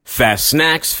Fast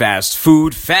snacks, fast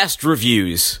food, fast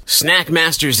reviews. Snack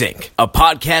Masters Inc., a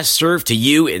podcast served to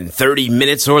you in 30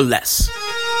 minutes or less.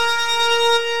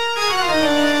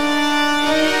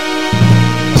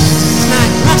 Snack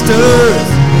Masters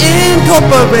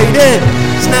Incorporated.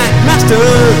 Snack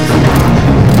Masters.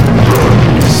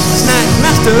 Snack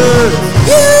Masters.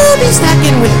 You'll be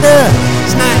snacking with the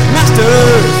Snack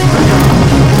Masters.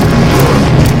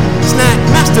 Snack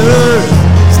Masters.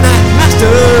 Snack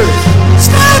Masters.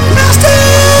 Snack Masters!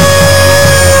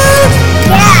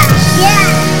 Yeah.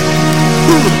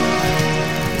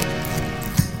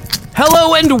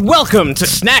 Hello and welcome to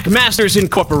Snack Masters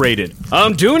Incorporated.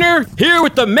 I'm Dooner, here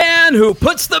with the man who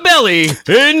puts the belly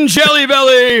in Jelly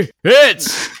Belly.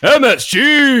 It's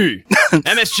MSG.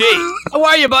 MSG, how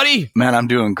are you, buddy? Man, I'm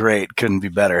doing great. Couldn't be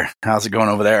better. How's it going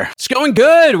over there? It's going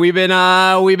good. We've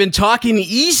been talking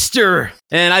Easter,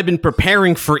 and I've been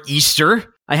preparing for Easter.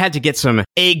 I had to get some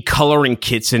egg coloring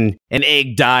kits and an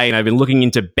egg dye, and I've been looking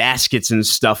into baskets and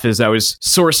stuff as I was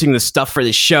sourcing the stuff for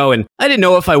the show, and I didn't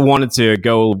know if I wanted to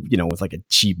go, with like a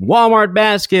cheap Walmart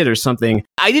basket or something.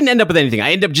 I didn't end up with anything.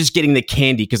 I ended up just getting the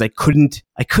candy because I couldn't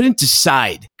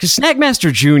decide. Because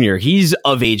Snackmaster Jr., he's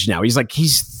of age now.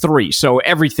 He's 3, so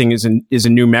everything is a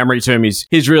new memory to him.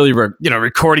 He's really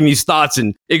recording these thoughts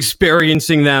and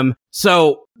experiencing them.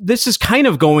 So this is kind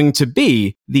of going to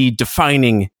be the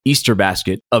defining Easter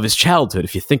basket of his childhood,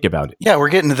 if you think about it. Yeah, we're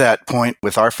getting to that point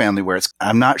with our family where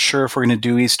I'm not sure if we're going to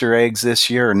do Easter eggs this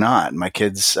year or not. My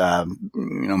kids,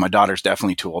 my daughter's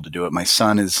definitely too old to do it. My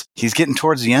son he's getting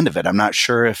towards the end of it. I'm not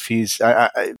sure if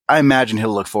I imagine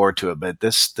he'll look forward to it, but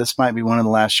this might be one of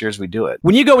the last years we do it.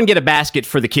 When you go and get a basket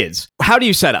for the kids, how do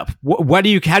you set up? How do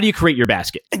you create your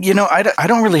basket? I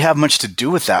don't really have much to do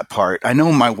with that part. I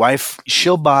know my wife,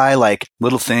 she'll buy like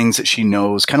little things that she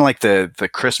knows, kind of like the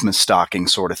Christmas stocking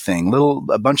sort of thing,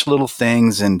 a bunch of little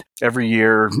things. And every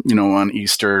year, on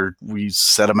Easter, we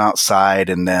set them outside,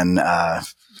 and then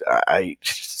I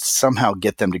somehow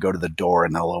get them to go to the door,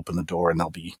 and they'll open the door and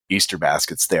there'll be Easter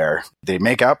baskets there. They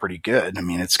make out pretty good. I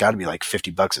mean, it's got to be like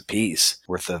 $50 a piece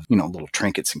worth of, little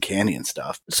trinkets and candy and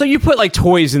stuff. So you put like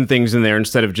toys and things in there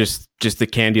instead of just the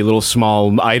candy, little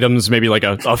small items, maybe like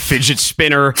a fidget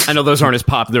spinner. I know those aren't as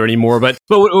popular anymore, but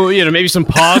maybe some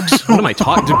Pogs. What am I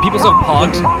talking? Do people sell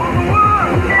Pogs?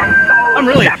 I'm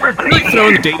really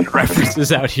throwing the date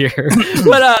references out here.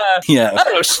 But yeah. I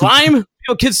don't know, slime?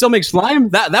 Kids still make slime?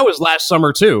 That was last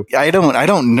summer too. I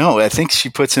don't know. I think she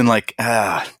puts in like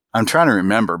I'm trying to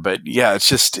remember, but yeah, it's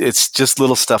just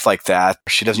little stuff like that.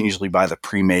 She doesn't usually buy the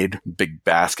pre-made big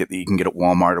basket that you can get at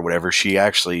Walmart or whatever. She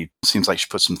actually seems like she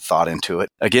put some thought into it.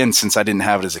 Again, since I didn't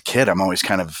have it as a kid, I'm always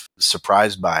kind of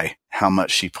surprised by how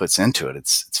much she puts into it.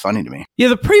 It's funny to me. Yeah,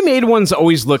 the pre-made ones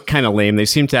always look kind of lame. They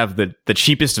seem to have the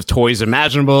cheapest of toys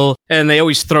imaginable, and they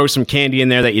always throw some candy in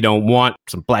there that you don't want,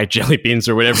 some black jelly beans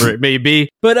or whatever it may be.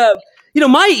 But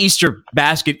my Easter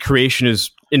basket creation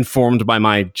is informed by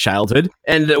my childhood.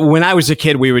 And when I was a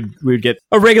kid, we would get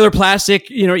a regular plastic,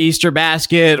 Easter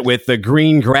basket with the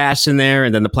green grass in there,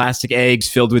 and then the plastic eggs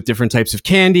filled with different types of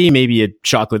candy, maybe a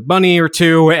chocolate bunny or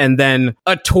two, and then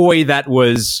a toy that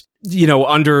was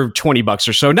under $20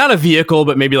 or so. Not a vehicle,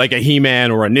 but maybe like a He-Man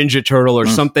or a Ninja Turtle or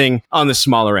something on the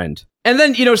smaller end. And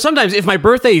then, sometimes if my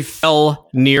birthday fell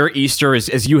near Easter,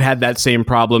 as you had that same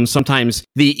problem, sometimes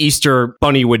the Easter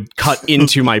bunny would cut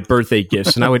into my birthday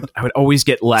gifts, and I would always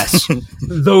get less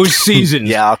those seasons.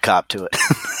 Yeah, I'll cop to it.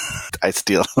 I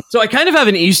steal. So I kind of have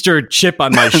an Easter chip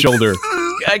on my shoulder.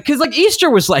 Because like Easter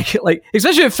was like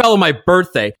especially if it fell on my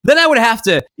birthday, then I would have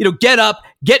to get up,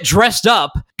 get dressed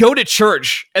up, go to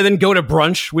church, and then go to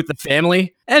brunch with the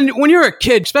family. And when you're a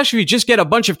kid, especially if you just get a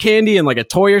bunch of candy and like a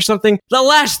toy or something, the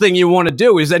last thing you want to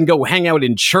do is then go hang out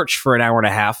in church for an hour and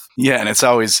a half. Yeah, and it's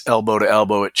always elbow to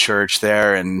elbow at church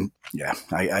there, and yeah,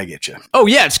 I get you. Oh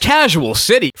yeah, it's casual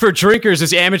city. For drinkers,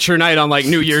 it's amateur night on like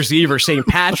New Year's Eve or St.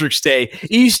 Patrick's Day.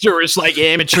 Easter is like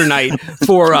amateur night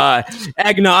for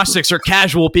agnostics or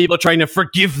casual people trying to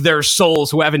forgive their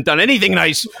souls who haven't done anything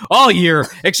nice all year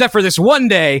except for this one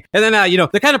day. And then,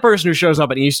 the kind of person who shows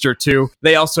up at Easter too,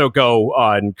 they also go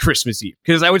on Christmas Eve.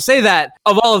 Because I would say that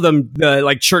of all of them,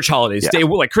 like church holidays,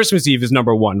 Christmas Eve is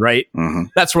number one, right? Mm-hmm.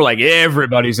 That's where like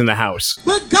everybody's in the house.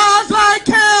 But God's like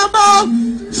Campbell.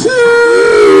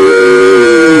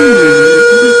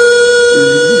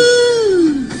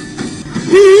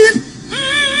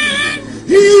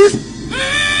 He's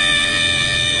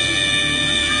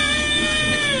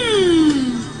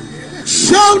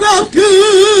showed up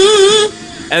good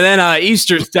And then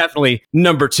Easter's definitely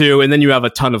number 2. And then you have a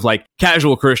ton of like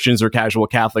casual Christians or casual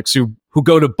Catholics who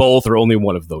go to both or only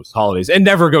one of those holidays and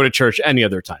never go to church any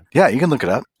other time. Yeah, you can look it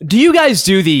up. Do you guys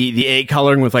do the egg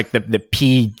coloring with like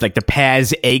the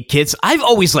Paz egg kits? I've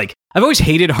always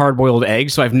hated hard-boiled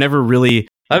eggs, so I've never really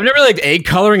liked egg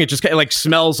coloring. It just kind of like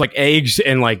smells like eggs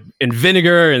and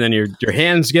vinegar, and then your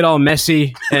hands get all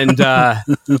messy. And I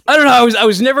don't know. I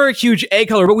was never a huge egg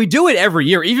colorer, but we do it every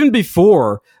year, even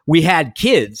before we had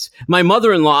kids. My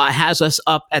mother-in-law has us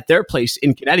up at their place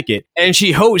in Connecticut, and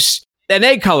she hosts an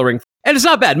egg coloring. And it's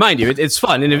not bad, mind you. It's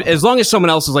fun, and as long as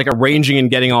someone else is like arranging and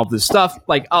getting all of this stuff,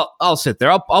 like I'll sit there,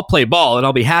 I'll play ball, and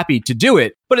I'll be happy to do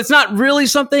it. But it's not really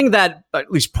something that, at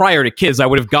least prior to kids, I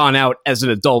would have gone out as an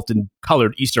adult and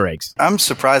colored Easter eggs. I'm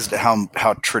surprised at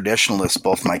how traditionalist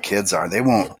both my kids are. They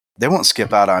won't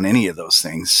skip out on any of those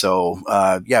things. So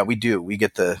yeah, we do. We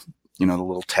get the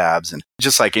little tabs, and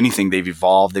just like anything, they've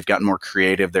evolved. They've gotten more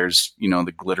creative. There's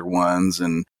the glitter ones,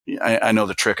 and I know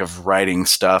the trick of writing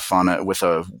stuff with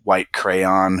a white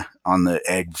crayon on the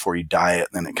egg before you dye it,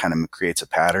 and then it kind of creates a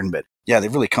pattern. But yeah,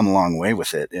 they've really come a long way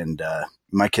with it, and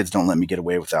my kids don't let me get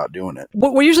away without doing it.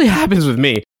 What usually happens with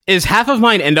me is half of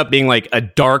mine end up being like a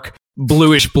dark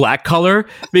bluish black color,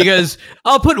 because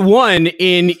I'll put one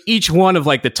in each one of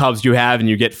like the tubs you have, and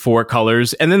you get 4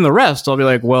 colors, and then the rest I'll be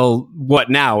like, well, what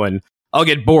now? And I'll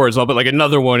get bored, so I'll put like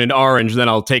another one in orange, and then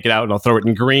I'll take it out and I'll throw it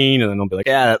in green, and then I'll be like,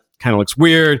 that kind of looks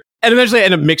weird. And eventually I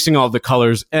end up mixing all the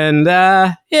colors, and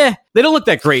they don't look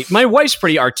that great. My wife's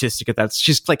pretty artistic at that.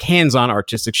 She's like hands-on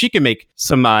artistic. She can make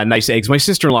some nice eggs. My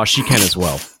sister-in-law, she can as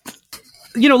well.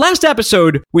 Last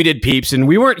episode we did Peeps, and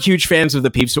we weren't huge fans of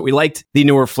the Peeps, but we liked the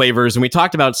newer flavors, and we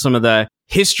talked about some of the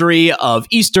history of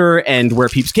Easter and where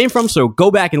Peeps came from, so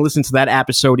go back and listen to that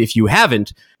episode if you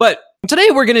haven't. But today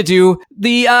we're going to do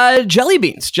the jelly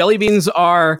beans. Jelly beans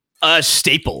are a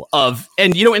staple of,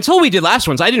 and until we did last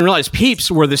ones, I didn't realize Peeps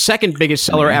were the second biggest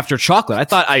seller after chocolate.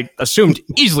 I assumed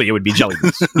easily it would be jelly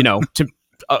beans.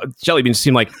 Jelly beans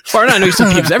seem like, or I know you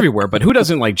see Peeps everywhere, but who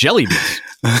doesn't like jelly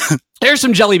beans? There's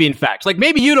some jelly bean facts. Like,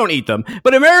 maybe you don't eat them,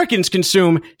 but Americans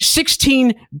consume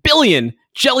 16 billion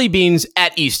jelly beans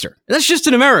at Easter. And that's just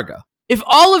in America. If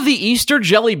all of the Easter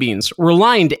jelly beans were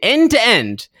lined end to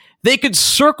end, they could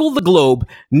circle the globe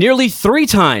nearly 3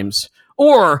 times,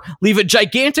 or leave a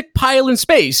gigantic pile in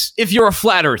space if you're a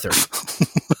flat earther.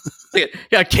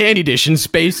 A candy dish in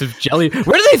space of jelly.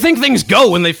 Where do they think things go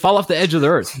when they fall off the edge of the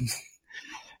earth?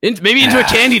 Maybe into a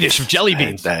candy dish of jelly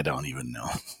beans. I don't even know.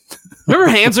 Remember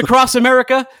Hands Across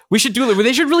America? They should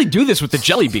really do this with the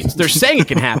jelly beans. They're saying it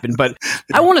can happen, but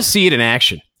I want to see it in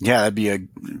action. Yeah, that'd be a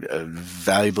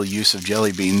valuable use of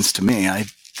jelly beans to me.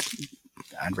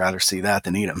 I'd rather see that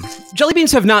than eat them. Jelly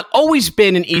beans have not always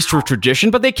been an Easter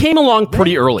tradition, but they came along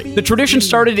pretty early. The tradition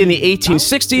started in the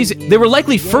 1860s. They were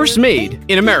likely first made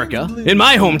in America, in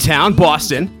my hometown,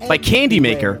 Boston, by candy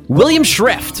maker William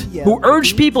Schreft, who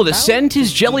urged people to send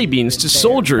his jelly beans to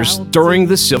soldiers during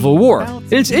the Civil War.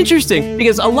 And it's interesting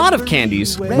because a lot of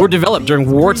candies were developed during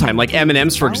wartime, like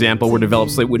M&Ms, for example, were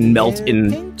developed so they wouldn't melt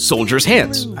in soldiers'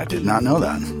 hands. I did not know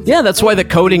that. Yeah, that's why the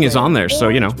coating is on there,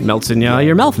 so, melts in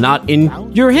your mouth, not in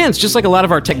your hands, just like a lot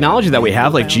of our technology that we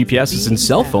have, like GPSs and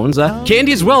cell phones.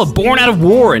 Candy as well, born out of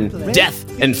war and death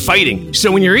and fighting.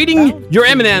 So when you're eating your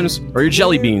M&Ms or your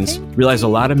jelly beans, realize a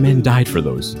lot of men died for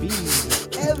those.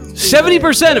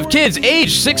 70% of kids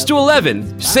aged 6 to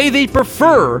 11 say they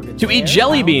prefer to eat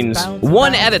jelly beans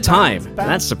one at a time.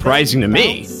 That's surprising to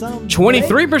me.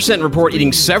 23% report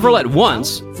eating several at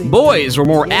once. Boys were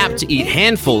more apt to eat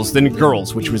handfuls than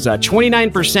girls, which was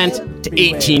 29% to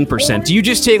 18%. Do you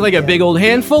just take like a big old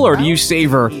handful, or do you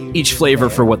savor each flavor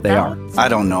for what they are? I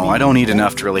don't know. I don't eat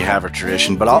enough to really have a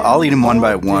tradition, but I'll eat them one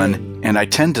by one, and I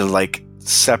tend to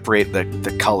separate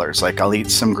the colors. Like, I'll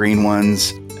eat some green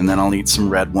ones, and then I'll eat some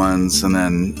red ones, and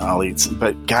then I'll eat some,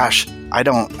 but gosh, I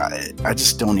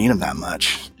just don't eat them that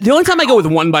much. The only time I go with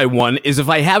one by one is if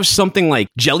I have something like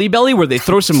Jelly Belly, where they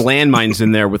throw some landmines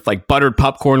in there with like buttered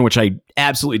popcorn, which I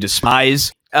absolutely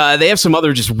despise. They have some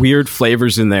other just weird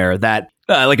flavors in there that,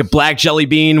 like a black jelly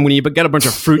bean, when you got a bunch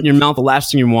of fruit in your mouth, the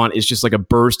last thing you want is just like a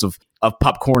burst of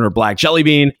popcorn or black jelly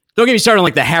bean. Don't get me started on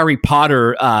like the Harry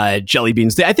Potter jelly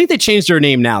beans. I think they changed their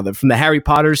name now, from the Harry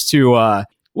Potters to...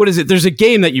 what is it? There's a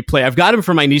game that you play. I've got them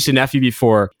for my niece and nephew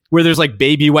before, where there's like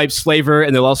baby wipes flavor,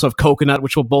 and they'll also have coconut,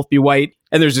 which will both be white.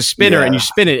 And there's a spinner, and you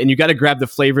spin it, and you got to grab the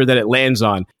flavor that it lands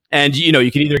on. And,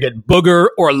 you can either get booger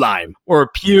or lime or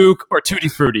puke or tutti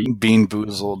frutti. Bean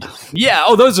boozled. Yeah.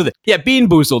 Oh, those are bean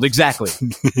boozled. Exactly.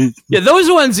 Yeah. Those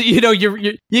ones,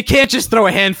 you can't just throw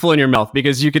a handful in your mouth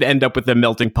because you could end up with a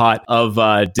melting pot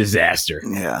of disaster.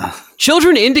 Yeah.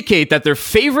 Children indicate that their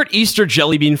favorite Easter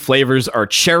jelly bean flavors are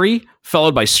cherry,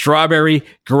 followed by strawberry,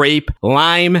 grape,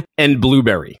 lime, and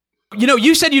blueberry.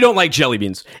 You said you don't like jelly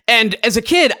beans. And as a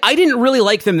kid, I didn't really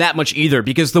like them that much either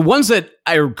because the ones that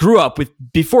I grew up with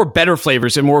before better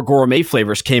flavors and more gourmet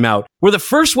flavors came out were the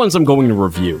first ones I'm going to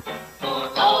review. For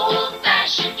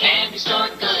old-fashioned candy store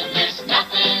goodness,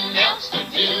 nothing else to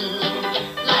do.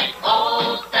 Like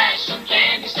old-fashioned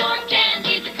candy store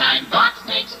candy, the kind Brock's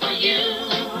makes for you.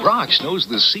 Brock's knows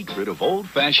the secret of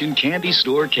old-fashioned candy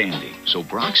store candy, so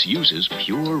Brock's uses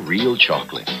pure, real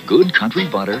chocolate, good country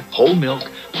butter, whole milk,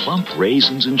 plump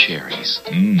raisins, and cherries.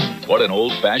 What an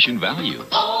old-fashioned value.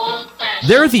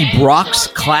 They're the Brock's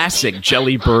Classic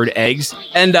Jelly Bird eggs,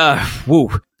 and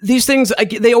these things,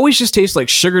 they always just taste like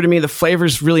sugar to me. The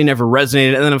flavors really never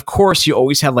resonated, and then of course you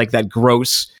always have like that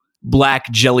gross black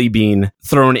jelly bean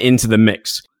thrown into the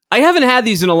mix. I haven't had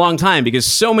these in a long time because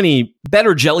so many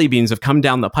better jelly beans have come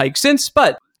down the pike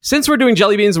but since we're doing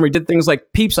jelly beans and we did things like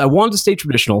Peeps, I wanted to stay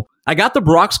traditional. I got the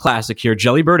Brock's Classic here,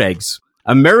 Jelly Bird eggs,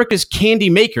 America's candy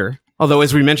maker, although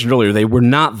as we mentioned earlier, they were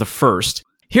not the first.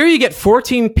 Here you get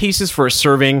 14 pieces for a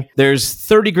serving. There's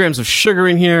 30 grams of sugar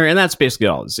in here, and that's basically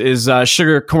all. Is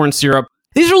sugar, corn syrup.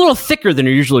 These are a little thicker than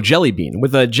your usual jelly bean.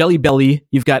 With a Jelly Belly,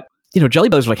 you've got, Jelly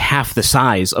Bellies are like half the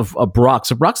size of a Brock's.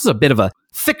 So Brock's is a bit of a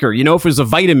thicker. If it was a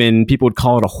vitamin, people would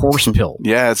call it a horse pill.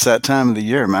 Yeah, it's that time of the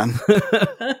year, man.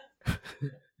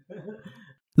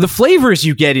 The flavors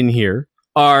you get in here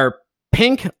are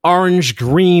pink, orange,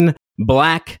 green,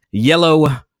 black, yellow,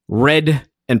 red,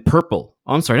 and purple.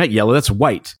 Oh, I'm sorry, not yellow, that's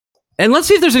white. And let's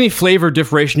see if there's any flavor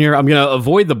differentiation here. I'm going to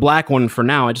avoid the black one for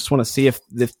now. I just want to see if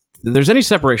there's any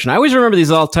separation. I always remember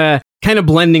these all kind of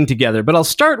blending together, but I'll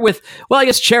start with, I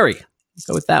guess cherry. Let's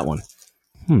go with that one.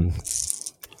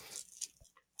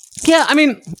 Yeah, I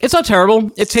mean, it's not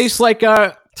terrible. It tastes like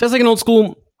an old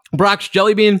school Brock's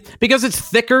jelly bean because it's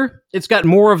thicker. It's got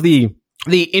more of the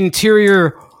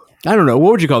interior, I don't know,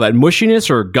 what would you call that? Mushiness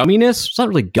or gumminess? It's not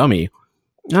really gummy.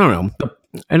 I don't know.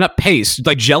 And not paste,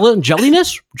 like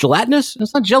jelliness? Gelatinous?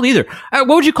 It's not jelly either. What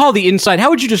would you call the inside? How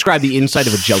would you describe the inside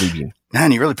of a jelly bean?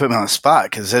 Man, you really put me on the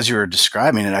spot because as you were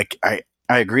describing it, I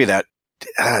agree that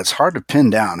it's hard to pin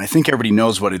down. I think everybody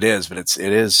knows what it is, but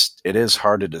it is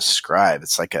hard to describe.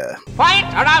 It's like a... Quiet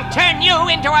or I'll turn you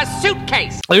into a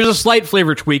suitcase. There's a slight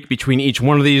flavor tweak between each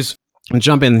one of these. I'll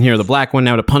jump in here, the black one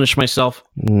now to punish myself.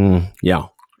 Yeah.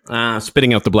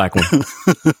 Spitting out the black one.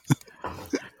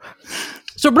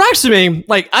 So Brock's to me,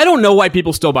 I don't know why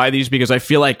people still buy these because I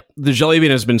feel like the jelly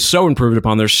bean has been so improved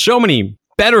upon. There's so many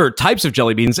better types of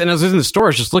jelly beans. And as I was in the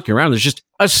stores just looking around, there's just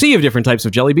a sea of different types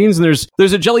of jelly beans. And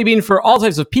there's a jelly bean for all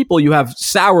types of people. You have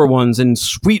sour ones and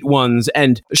sweet ones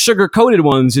and sugar-coated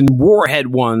ones and warhead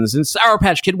ones and Sour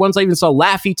Patch Kid ones. I even saw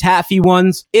Laffy Taffy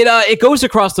ones. It goes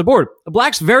across the board. The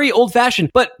black's very old-fashioned,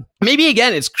 but maybe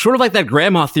again, it's sort of like that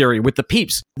grandma theory with the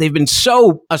Peeps. They've been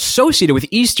so associated with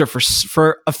Easter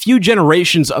for a few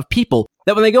generations of people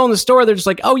that when they go in the store, they're just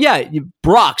like, oh yeah,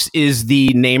 Brock's is the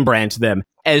name brand to them,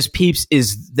 as Peeps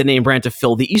is the name brand to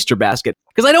fill the Easter basket.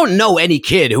 Because I don't know any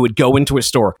kid who would go into a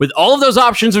store with all of those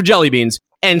options of jelly beans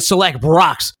and select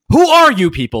Brock's. Who are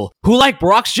you people who like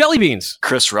Brock's jelly beans?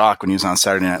 Chris Rock, when he was on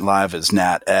Saturday Night Live as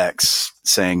Nat X,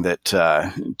 saying that,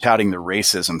 touting the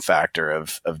racism factor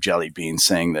of jelly beans,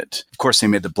 saying that, of course, they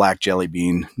made the black jelly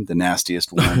bean the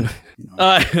nastiest one.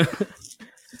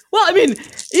 Well, I mean,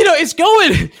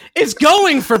 it's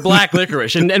going for black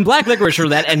licorice, and black licorice or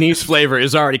that anise flavor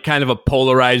is already kind of a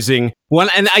polarizing one.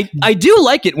 And I do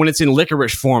like it when it's in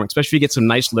licorice form, especially if you get some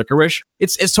nice licorice.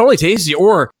 It's totally tasty.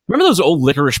 Or remember those old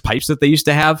licorice pipes that they used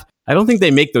to have? I don't think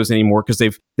they make those anymore because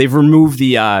they've removed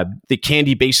the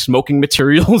candy-based smoking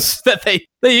materials that they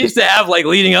used to have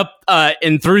leading up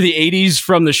and through the 80s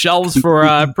from the shelves for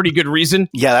a pretty good reason.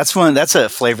 Yeah, that's a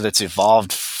flavor that's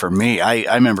evolved for me.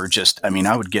 I remember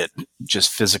I would get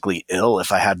just physically ill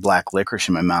if I had black licorice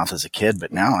in my mouth as a kid,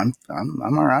 but now I'm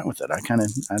all right with it.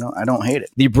 I don't hate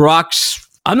it. The Brock's,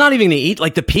 I'm not even gonna eat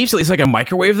the Peeps. At least I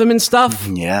microwave them and stuff.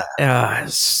 Yeah.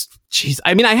 Jeez,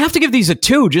 I mean, I have to give these a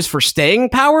 2 just for staying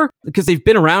power because they've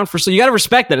been around so you got to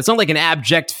respect that. It's not like an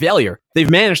abject failure. They've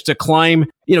managed to climb,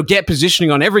 get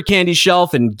positioning on every candy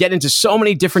shelf and get into so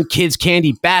many different kids'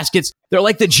 candy baskets. They're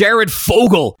like the Jared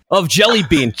Fogle of jelly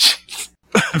bean.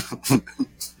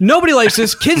 Nobody likes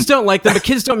this. Kids don't like them, but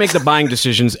kids don't make the buying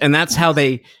decisions, and that's how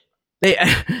they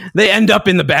end up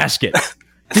in the basket.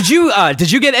 Did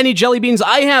you get any jelly beans?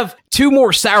 I have two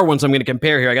more sour ones I'm going to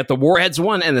compare here. I got the Warheads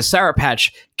one and the Sour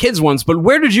Patch Kids ones. But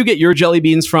where did you get your jelly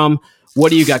beans from? What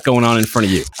do you got going on in front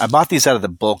of you? I bought these out of the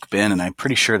bulk bin, and I'm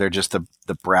pretty sure they're just the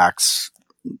Brax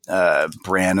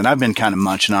brand. And I've been kind of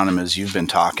munching on them as you've been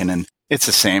talking, and it's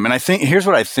the same. And I think, here's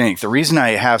what I think. The reason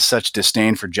I have such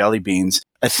disdain for jelly beans,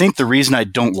 I think the reason I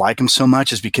don't like them so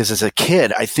much is because as a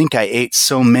kid, I think I ate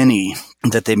so many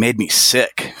that they made me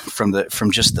sick from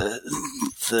just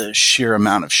the sheer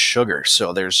amount of sugar.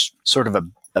 So there's sort of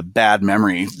a bad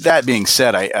memory. That being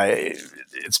said,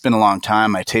 it's been a long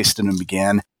time. I tasted them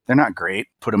again. They're not great.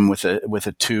 Put them with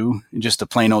a 2, just a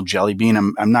plain old jelly bean.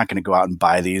 I'm not going to go out and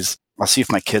buy these. I'll see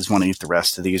if my kids want to eat the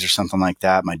rest of these or something like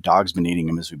that. My dog's been eating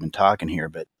them as we've been talking here,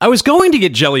 but I was going to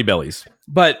get Jelly Bellies,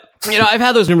 but I've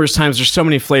had those numerous times. There's so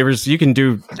many flavors. You can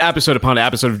do episode upon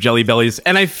episode of Jelly Bellies,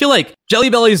 and I feel like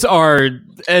Jelly Bellies are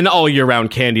an all year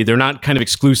round candy. They're not kind of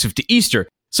exclusive to Easter.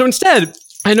 So instead,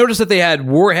 I noticed that they had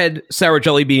Warhead sour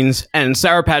jelly beans and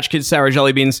Sour Patch Kids sour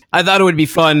jelly beans. I thought it would be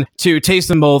fun to taste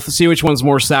them both, see which one's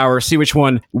more sour, see which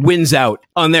one wins out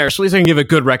on there. So at least I can give a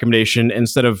good recommendation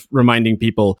instead of reminding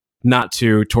people not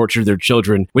to torture their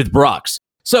children with Brox.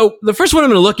 So the first one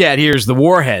I'm going to look at here is the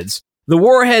Warheads. The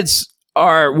Warheads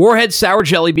are Warhead sour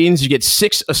jelly beans. You get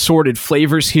 6 assorted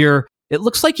flavors here. It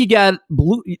looks like you got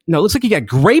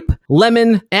grape,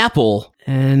 lemon, apple,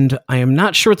 and I am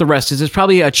not sure what the rest is. It's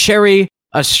probably a cherry,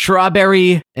 a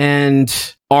strawberry,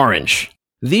 and orange.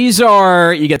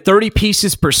 You get 30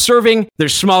 pieces per serving. They're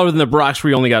smaller than the Brox, where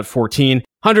you only got 14.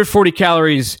 140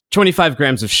 calories, 25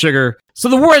 grams of sugar. So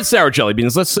the Warhead sour jelly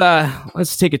beans, let's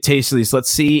take a taste of these.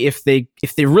 Let's see if they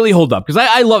really hold up. Because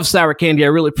I love sour candy. I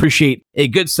really appreciate a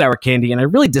good sour candy, and I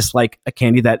really dislike a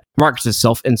candy that markets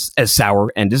itself as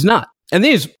sour and is not. And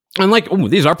these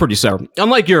are pretty sour.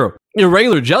 Unlike your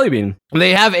regular jelly bean,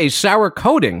 they have a sour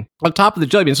coating on top of the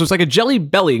jelly bean. So it's like a Jelly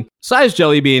Belly sized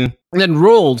jelly bean, and then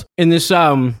rolled in this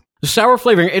sour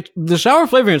flavoring. The sour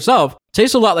flavoring itself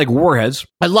tastes a lot like Warheads.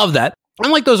 I love that.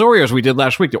 Unlike those Oreos we did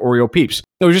last week, the Oreo Peeps.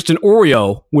 It was just an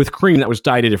Oreo with cream that was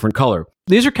dyed a different color.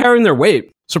 These are carrying their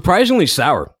weight. Surprisingly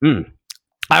sour.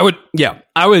 I would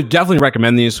definitely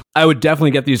recommend these. I would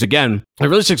definitely get these again. It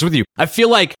really sticks with you. I feel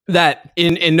like that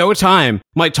in no time,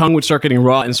 my tongue would start getting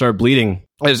raw and start bleeding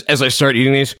as I start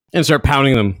eating these and start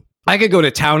pounding them. I could go to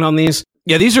town on these.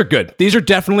 Yeah, these are good. These are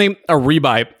definitely a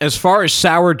rebuy. As far as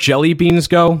sour jelly beans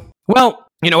go, well,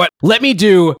 you know what? Let me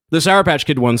do the Sour Patch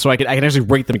Kid one so I can actually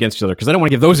rate them against each other, because I don't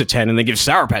want to give those a 10 and then give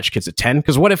Sour Patch Kids a 10,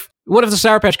 because what if the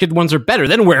Sour Patch Kid ones are better?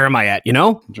 Then where am I at, you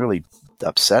know? it's really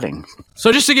upsetting.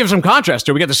 So just to give some contrast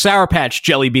here, we got the Sour Patch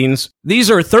jelly beans.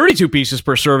 These are 32 pieces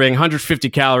per serving, 150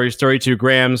 calories, 32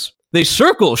 grams. They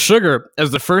circle sugar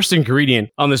as the first ingredient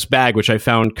on this bag, which I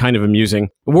found kind of amusing.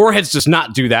 Warheads does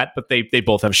not do that, but they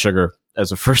both have sugar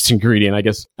as a first ingredient, I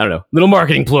guess. I don't know. Little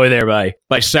marketing ploy there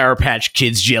by Sour Patch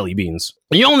Kids jelly beans.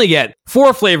 You only get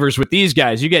 4 flavors with these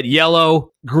guys. You get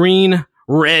yellow, green,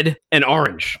 red, and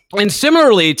orange. And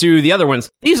similarly to the other ones,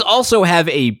 these also have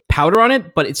a powder on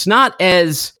it, but it's not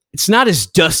as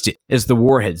dusted as the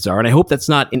Warheads are. And I hope that's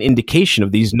not an indication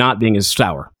of these not being as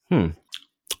sour.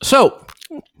 So,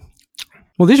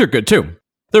 well, these are good too.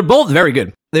 They're both very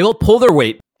good. They both pull their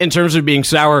weight in terms of being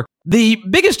sour. The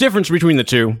biggest difference between the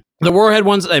two, the Warhead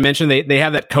ones that I mentioned, they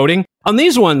have that coating. On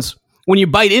these ones, when you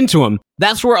bite into them,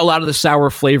 that's where a lot of the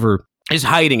sour flavor is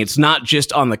hiding. It's not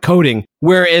just on the coating.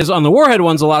 Whereas on the Warhead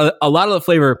ones, a lot of the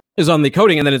flavor is on the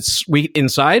coating, and then it's sweet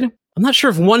inside. I'm not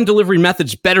sure if one delivery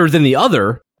method's better than the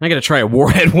other. I gotta try a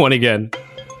Warhead one again.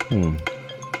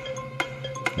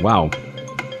 Wow.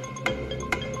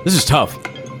 This is tough.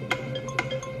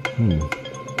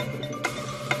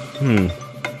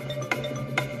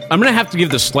 I'm gonna have to give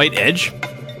the slight edge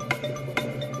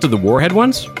to the Warhead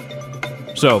ones.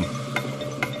 So,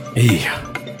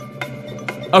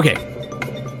 okay.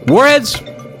 Warhead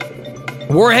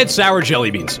sour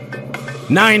jelly beans,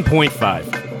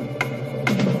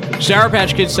 9.5. Sour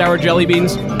Patch Kids sour jelly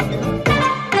beans,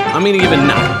 I'm gonna give it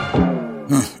 9.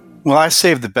 Well, I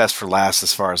saved the best for last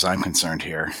as far as I'm concerned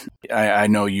here. I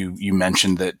know you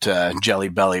mentioned that Jelly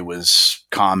Belly was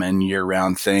common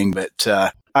year-round thing, but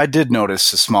I did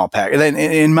notice a small pack.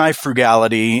 In my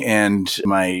frugality and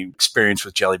my experience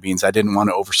with jelly beans, I didn't want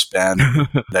to overspend.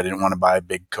 I didn't want to buy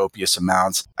big, copious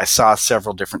amounts. I saw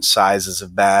several different sizes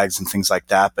of bags and things like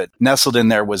that, but nestled in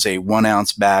there was a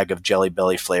 1-ounce bag of Jelly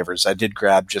Belly flavors. I did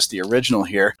grab just the original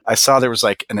here. I saw there was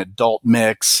like an adult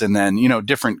mix and then,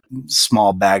 different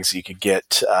small bags that you could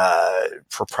get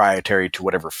proprietary to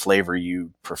whatever flavor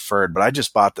you preferred. But I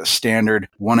just bought the standard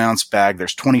 1-ounce bag.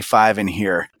 There's 25 in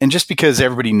here. And just because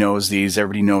everybody everybody knows these.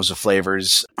 Everybody knows the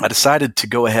flavors. I decided to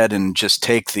go ahead and just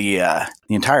take the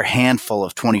entire handful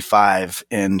of 25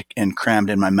 and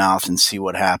crammed in my mouth and see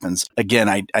what happens. Again,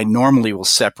 I normally will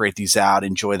separate these out,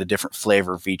 enjoy the different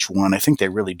flavor of each one. I think they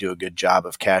really do a good job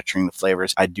of capturing the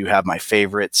flavors. I do have my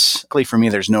favorites. Luckily for me,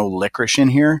 there's no licorice in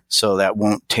here, so that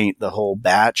won't taint the whole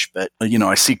batch. But,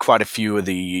 I see quite a few of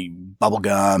the bubble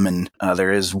gum, and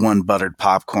there is one buttered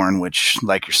popcorn, which,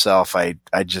 like yourself,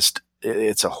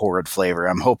 it's a horrid flavor.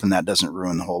 I'm hoping that doesn't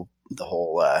ruin the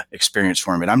whole experience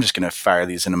for me. But I'm just going to fire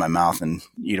these into my mouth and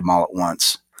eat them all at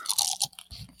once.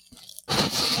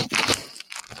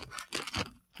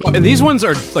 And these ones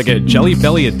are like a Jelly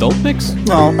Belly adult mix?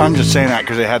 Well, I'm just saying that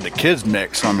because they had the kids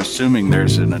mix, so I'm assuming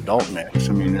there's an adult mix.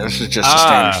 I mean, this is just the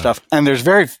standard stuff. And there's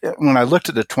when I looked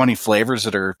at the 20 flavors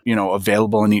that are,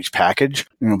 available in each package,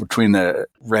 between the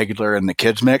regular and the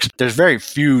kids mix, there's very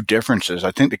few differences.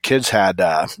 I think the kids had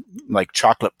like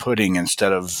chocolate pudding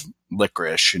instead of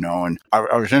licorice, and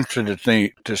I was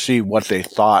interested to see what they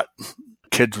thought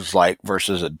kids was like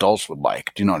versus adults would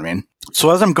like. Do you know what I mean?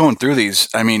 So as I'm going through these,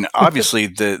 I mean, obviously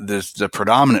the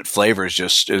predominant flavor is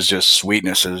just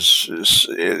sweetness.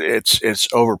 It's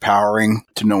overpowering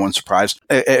to no one's surprise.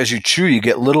 As you chew, you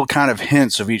get little kind of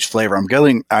hints of each flavor.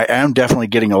 I am definitely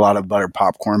getting a lot of buttered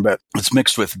popcorn, but it's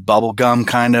mixed with bubble gum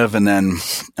kind of, and then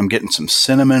I'm getting some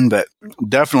cinnamon, but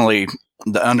definitely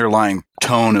the underlying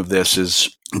tone of this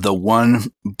is the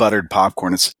one buttered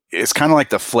popcorn. It's kind of like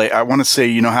the flavor. I want to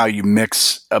say, how you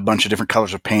mix a bunch of different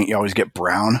colors of paint, you always get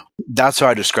brown. That's how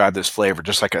I describe this flavor,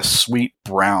 just like a sweet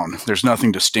brown. There's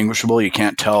nothing distinguishable. You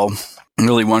can't tell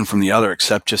really one from the other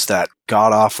except just that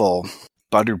god-awful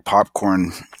buttered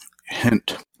popcorn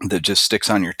hint that just sticks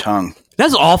on your tongue.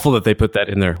 That's awful that they put that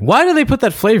in there. Why do they put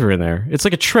that flavor in there? It's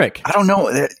like a trick. I don't know.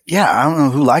 I don't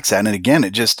know who likes that. And again, it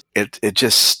just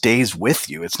stays with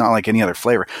you. It's not like any other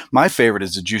flavor. My favorite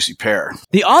is the juicy pear.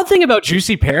 The odd thing about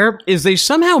juicy pear is they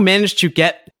somehow managed to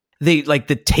get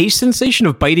the taste sensation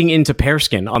of biting into pear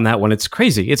skin on that one. It's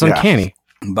crazy. It's uncanny.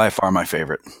 By far my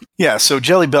favorite. Yeah, so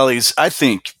Jelly Bellies, I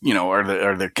think,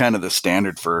 are the kind of the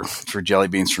standard for jelly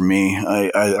beans for me.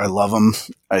 I love them.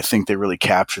 I think they really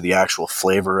capture the actual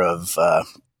flavor of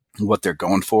what they're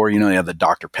going for. They have the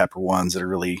Dr. Pepper ones that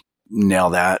really nail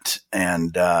that.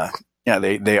 And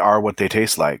they are what they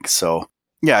taste like. So,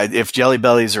 yeah, if Jelly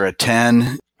Bellies are a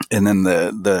 10, and then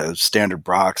the standard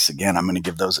Brock's, again, I'm going to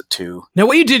give those a 2. Now,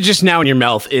 what you did just now in your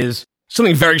mouth is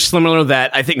something very similar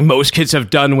that I think most kids have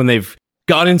done when they've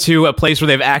gone into a place where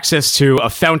they have access to a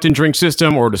fountain drink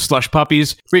system or to slush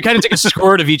puppies, where you kind of take a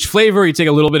squirt of each flavor, you take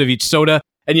a little bit of each soda,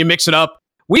 and you mix it up.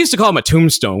 We used to call them a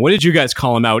tombstone. What did you guys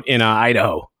call them out in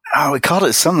Idaho? Oh, we called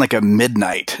it something like a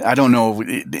midnight. I don't know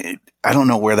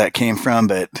where that came from,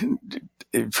 but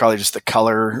it probably just the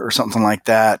color or something like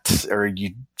that. Or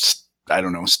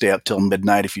stay up till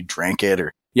midnight if you drank it.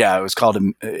 Or it was called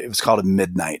a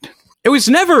midnight. It was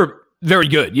never very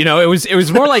good. It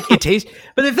was more like it tastes.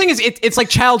 But the thing is, it's like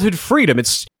childhood freedom.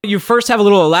 It's you first have a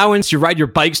little allowance. You ride your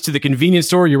bikes to the convenience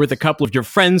store. You're with a couple of your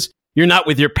friends. You're not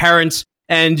with your parents,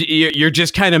 and you're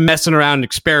just kind of messing around and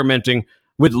experimenting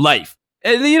with life.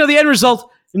 And the end result,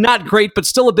 not great, but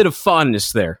still a bit of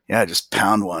fondness there. Yeah, just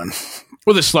pound one.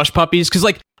 Or the slush puppies, because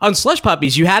like on slush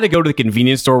puppies, you had to go to the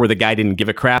convenience store where the guy didn't give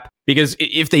a crap, because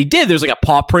if they did, there's like a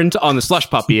paw print on the slush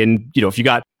puppy, and if you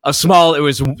got a small,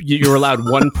 you were allowed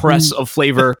 1 press of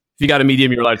flavor. If you got a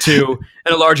medium, you're allowed 2,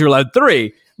 and a large, you're allowed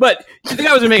 3. But if the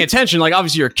guy wasn't paying attention, like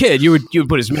obviously you're a kid, you would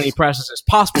put as many presses as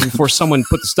possible before someone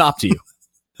put the stop to you.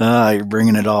 You're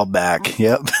bringing it all back.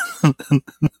 Yep.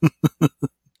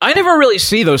 I never really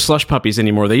see those slush puppies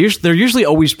anymore. They're usually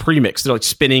always pre-mixed. They're like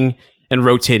spinning and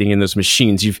rotating in those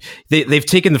machines. They've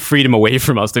taken the freedom away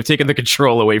from us. They've taken the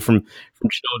control away from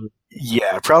children.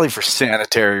 Yeah, probably for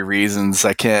sanitary reasons.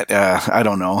 I can't. I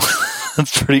don't know.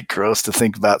 It's pretty gross to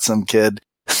think about some kid.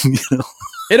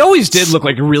 It always did look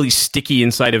like really sticky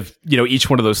inside of each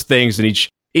one of those things, and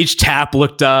each tap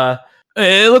looked.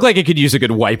 It looked like it could use a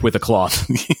good wipe with a cloth.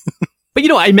 But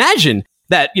I imagine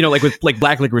that with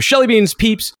black licorice jelly beans,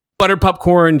 Peeps, buttered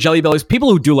popcorn, Jelly Bellies, people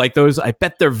who do like those, I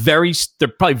bet they're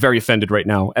probably very offended right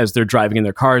now as they're driving in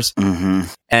their cars and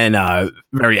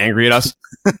very angry at us.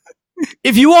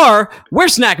 If you are, we're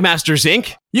Snackmasters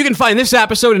Inc. You can find this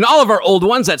episode and all of our old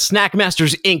ones at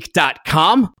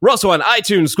snackmastersinc.com. We're also on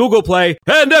iTunes, Google Play,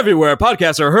 and everywhere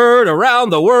podcasts are heard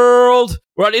around the world.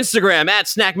 We're on Instagram at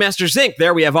Snackmasters Inc.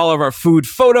 There we have all of our food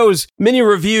photos, mini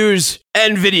reviews,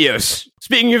 and videos.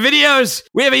 Speaking of videos,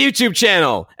 we have a YouTube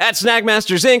channel at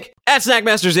Snackmasters Inc. At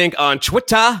Snackmasters Inc. on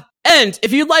Twitter. And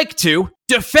if you'd like to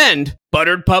defend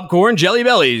buttered popcorn Jelly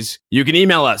Bellies, you can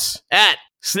email us at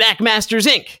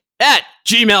snackmastersinc at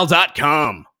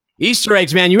gmail.com. Easter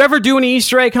eggs, man. You ever do any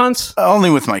Easter egg hunts? Only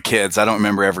with my kids. I don't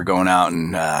remember ever going out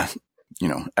and,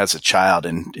 as a child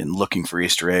and looking for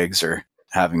Easter eggs or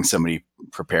having somebody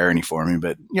prepare any for me.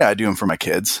 But yeah, I do them for my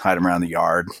kids, hide them around the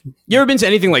yard. You ever been to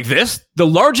anything like this? The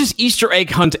largest Easter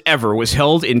egg hunt ever was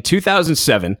held in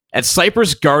 2007 at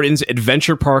Cypress Gardens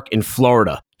Adventure Park in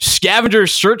Florida.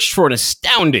 Scavengers searched for an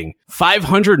astounding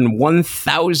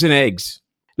 501,000 eggs.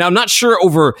 Now, I'm not sure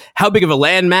over how big of a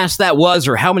landmass that was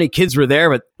or how many kids were there,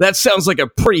 but that sounds like a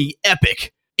pretty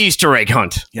epic Easter egg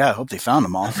hunt. Yeah, I hope they found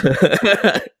them all.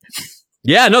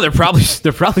 Yeah, no, they're probably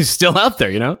still out there,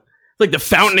 you know? Like the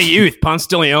Fountain of Youth, Ponce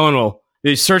de Leon will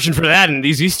be searching for that and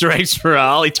these Easter eggs for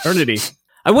all eternity.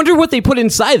 I wonder what they put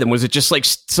inside them. Was it just like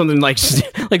something like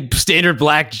standard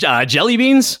black jelly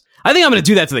beans? I think I'm going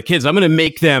to do that to the kids. I'm going to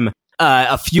make them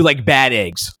a few like bad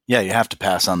eggs. Yeah, you have to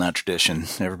pass on that tradition.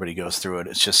 Everybody goes through it.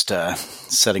 It's just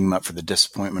setting them up for the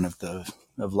disappointment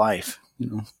of life, you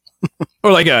know.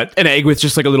 Or like an egg with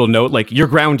just like a little note, like you're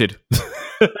grounded.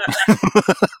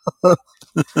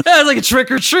 Yeah, it's like a trick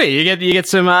or treat. You get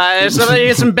some bad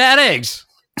eggs.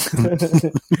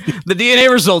 The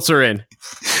DNA results are in.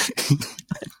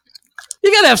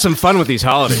 You gotta have some fun with these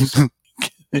holidays.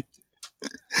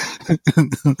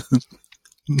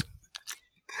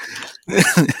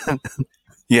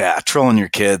 Yeah, trolling your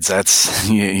kids, that's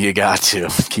you got to.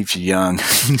 Keeps you young.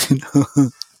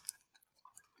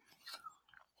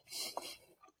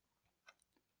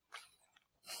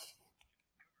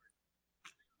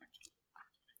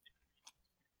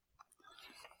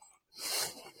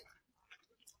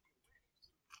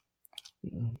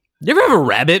 You ever have a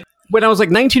rabbit? When I was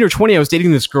like 19 or 20, I was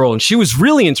dating this girl, and she was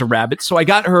really into rabbits, so I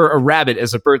got her a rabbit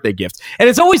as a birthday gift. And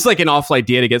it's always like an awful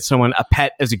idea to get someone a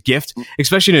pet as a gift,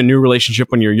 especially in a new relationship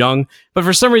when you're young. But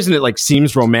for some reason, it like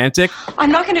seems romantic.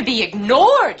 I'm not going to be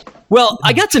ignored. Well,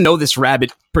 I got to know this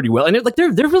rabbit pretty well, and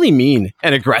they're really mean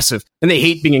and aggressive, and they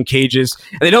hate being in cages,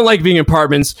 and they don't like being in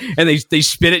apartments, and they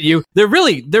spit at you. They're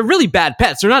really bad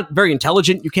pets. They're not very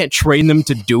intelligent. You can't train them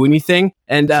to do anything,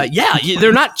 and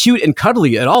they're not cute and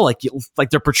cuddly at all, like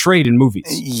they're portrayed in movies.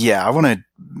 Yeah, I want to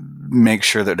make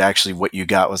sure that actually what you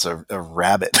got was a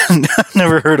rabbit. I've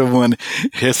never heard of one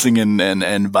hissing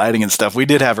and biting and stuff. We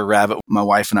did have a rabbit. My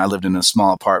wife and I lived in a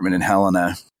small apartment in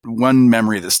Helena. One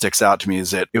memory that sticks out to me is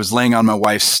that it was laying on my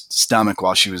wife's stomach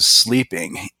while she was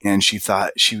sleeping, and she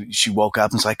thought she woke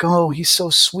up and was like, "Oh, he's so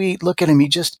sweet. Look at him.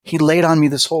 He laid on me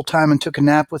this whole time and took a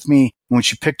nap with me." When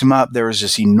she picked him up, there was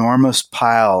this enormous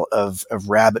pile of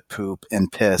rabbit poop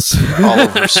and piss all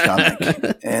over her stomach.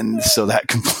 And so that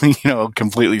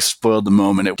completely spoiled the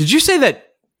moment. Did you say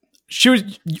that she was?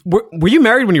 Were you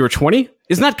married when you were 20?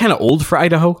 Isn't that kind of old for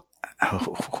Idaho?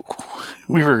 Oh,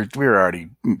 we were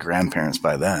already grandparents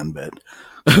by then, but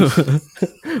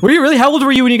were you really? How old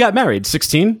were you when you got married?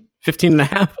 16? 15 and a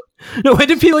half? No, when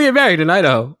did people get married in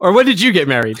Idaho? Or when did you get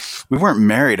married? We weren't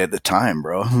married at the time,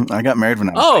 bro. I got married when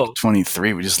I was like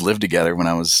 23. We just lived together when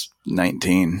I was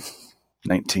 19.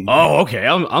 Oh, okay.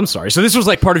 I'm sorry. So this was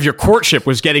like part of your courtship,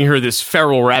 was getting her this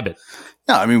feral rabbit.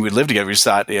 No, I mean, we lived together. We just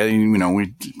thought,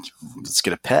 let's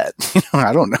get a pet.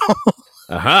 I don't know.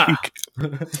 Uh-huh.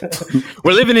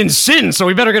 We're living in sin, so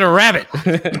we better get a rabbit.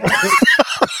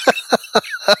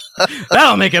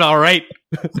 That'll make it all right.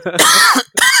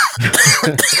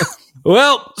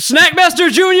 Well,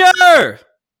 Snackmaster Jr.,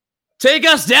 take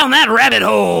us down that rabbit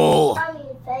hole. Mommy's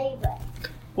favorite.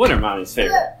 What are Mommy's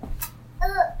favorite?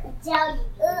 Jelly.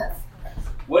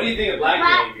 What do you think of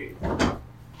black jelly bean?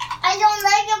 I don't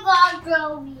like black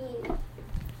jelly beans.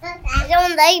 I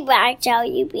don't like black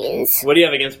jelly beans. What do you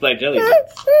have against black jelly beans?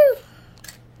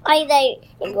 I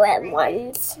like red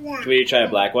ones. Will you try a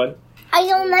black one? I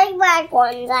don't like black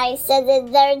ones. I said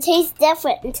that they taste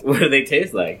different. What do they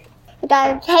taste like?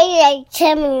 They taste like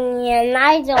chimney, and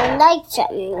I don't like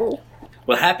chimney.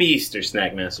 Well, happy Easter,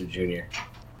 Snackmaster Jr.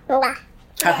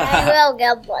 Real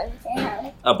good ones.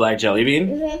 A black jelly bean?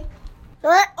 Mm-hmm.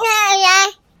 What? Yeah.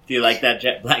 Do you like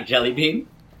that black jelly bean?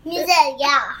 He said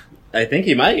yeah. I think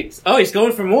he might. Oh, he's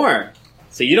going for more.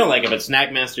 So you don't like it, but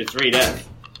Snackmaster 3 does.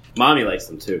 Mommy likes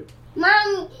them too.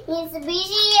 Mom, he's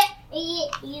busy. He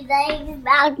likes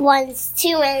black ones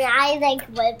too, and I like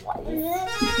red ones.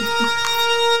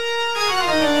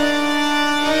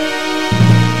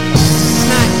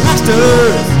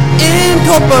 Snackmasters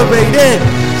Incorporated.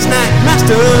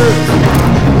 Snackmasters.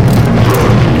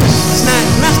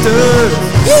 Snackmasters.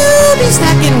 You'll be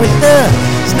snacking with the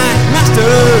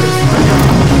Snackmasters.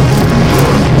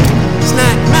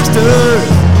 Snackmasters.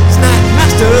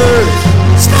 Snackmasters.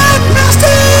 Snackmasters.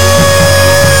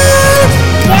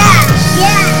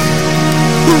 Yeah.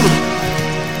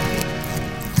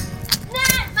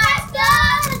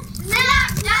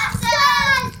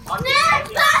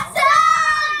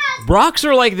 Brock's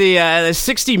are like the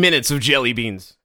 60 minutes of jelly beans.